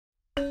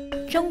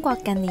中國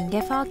近年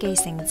嘅科技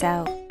成就。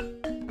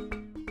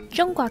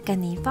中國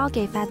近年科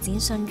技發展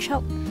迅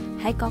速，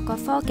喺各個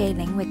科技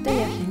領域都有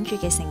顯著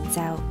嘅成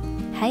就。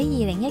喺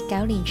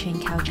2019年全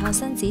球創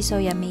新指數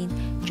入面，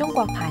中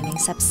國排名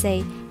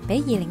14，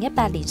比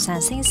2018年上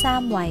升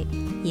3位，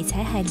而且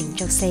係連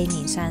續4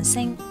年上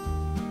升。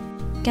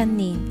近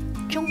年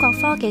中國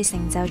科技成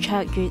就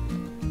卓越，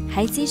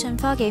喺資訊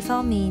科技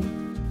方面，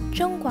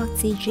中國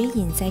自主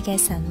研製嘅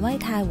神威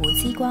太湖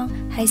之光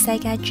係世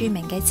界著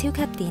名嘅超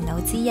級電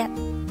腦之一，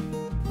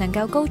能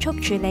夠高速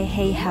處理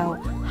氣候、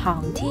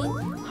航天、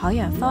海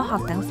洋科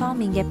學等方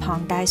面嘅龐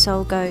大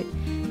數據，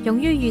用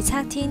於預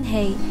測天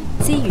氣、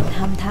資源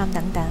勘探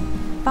等等，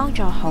幫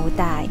助好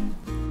大。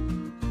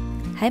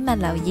喺物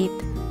流業，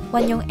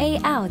運用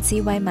AR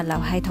智慧物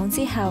流系統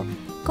之後，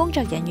工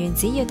作人員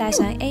只要戴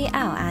上 AR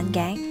眼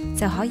鏡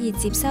就可以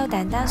接收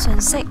訂單信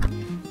息，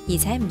而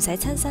且唔使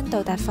親身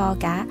到達貨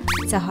架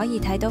就可以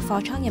睇到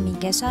貨倉入面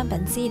嘅商品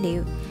資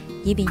料，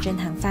以便進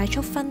行快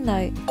速分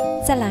類、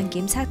質量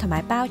檢測同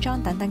埋包裝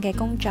等等嘅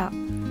工作，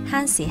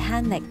慳時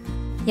慳力。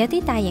有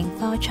啲大型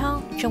貨倉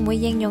仲會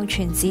應用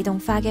全自動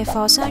化嘅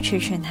貨箱儲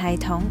存系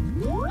統，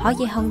可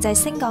以控制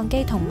升降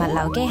機同物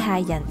流機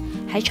械人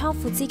喺倉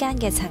庫之間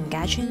嘅層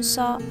架穿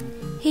梭，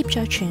協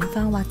助存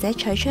放或者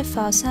取出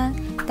貨箱，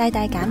大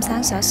大減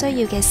省所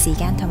需要嘅時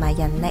間同埋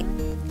人力，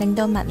令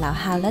到物流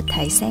效率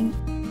提升。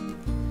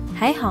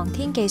喺航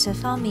天技術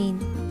方面，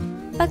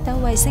北斗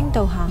衛星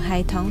導航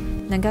系統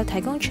能夠提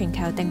供全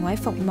球定位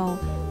服務，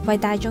為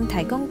大眾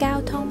提供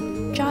交通、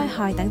災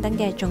害等等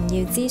嘅重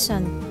要資訊。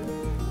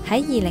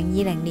喺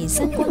2020年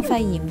新冠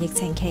肺炎疫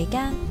情期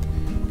間，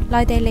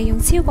內地利用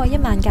超過1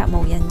萬架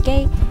無人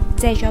機，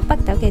借助北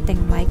斗嘅定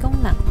位功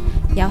能，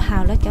有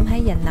效率咁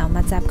喺人流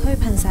密集區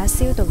噴灑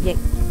消毒液，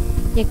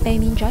亦避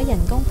免咗人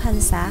工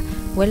噴灑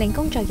會令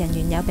工作人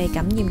員有被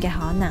感染嘅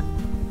可能。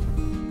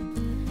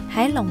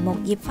喺農牧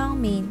業方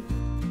面，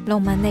農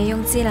民利用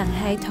智能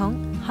系統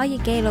可以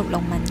記錄農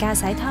民駕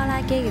駛拖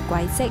拉機嘅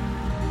軌跡，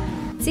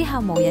之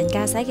後無人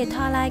駕駛嘅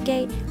拖拉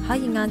機可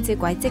以按照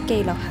軌跡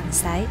記錄行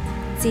駛，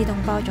自動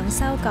播種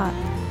收割，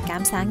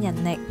減省人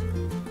力。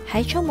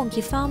喺畜牧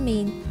業方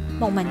面，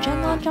牧民將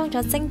安裝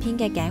咗晶片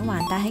嘅頸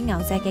環戴喺牛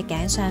隻嘅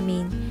頸上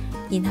面，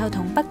然後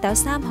同北斗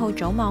3號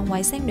組網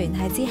衛星聯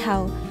繫之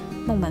後，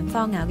牧民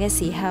放牛嘅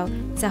時候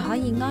就可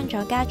以安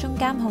咗家中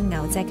監控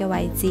牛隻嘅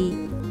位置。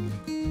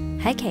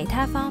喺其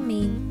他方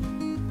面，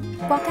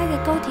國家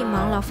嘅高鐵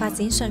網絡發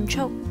展迅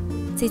速，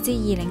截至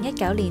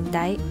2019年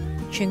底，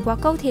全國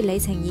高鐵里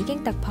程已經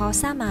突破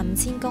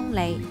35000公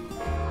里。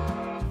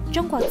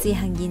中國自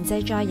行研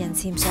製載人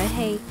潛水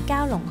器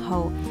蛟龍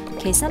號，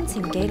其深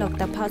潛紀錄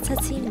突破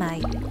7000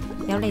米，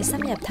有利深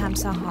入探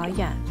索海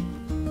洋。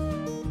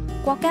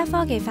國家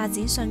科技發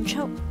展迅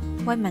速，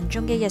為民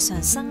眾嘅日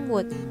常生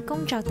活、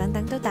工作等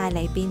等都帶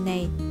嚟便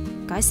利，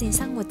改善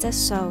生活質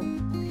素。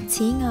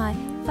此外，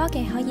科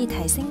技可以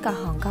提升各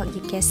行各業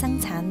嘅生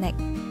產力，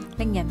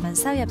令人民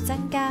收入增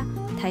加，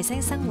提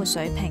升生活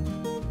水平。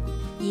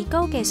而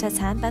高技術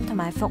產品同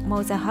埋服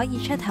務就可以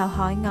出口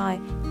海外，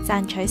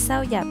賺取收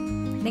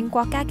入，令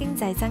國家經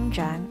濟增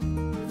長。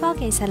科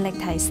技實力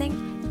提升，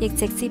亦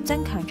直接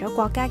增強咗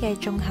國家嘅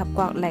綜合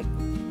國力。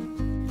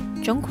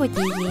總括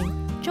而言，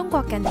中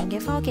國近年嘅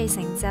科技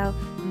成就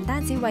唔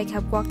單止惠及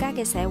國家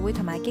嘅社會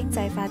同埋經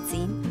濟發展，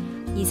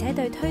而且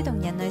對推動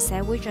人類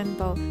社會進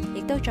步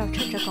亦都作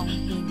出咗貢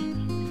獻。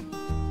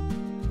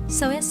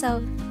掃一掃，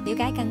了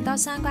解更多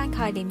相關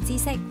概念知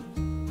識。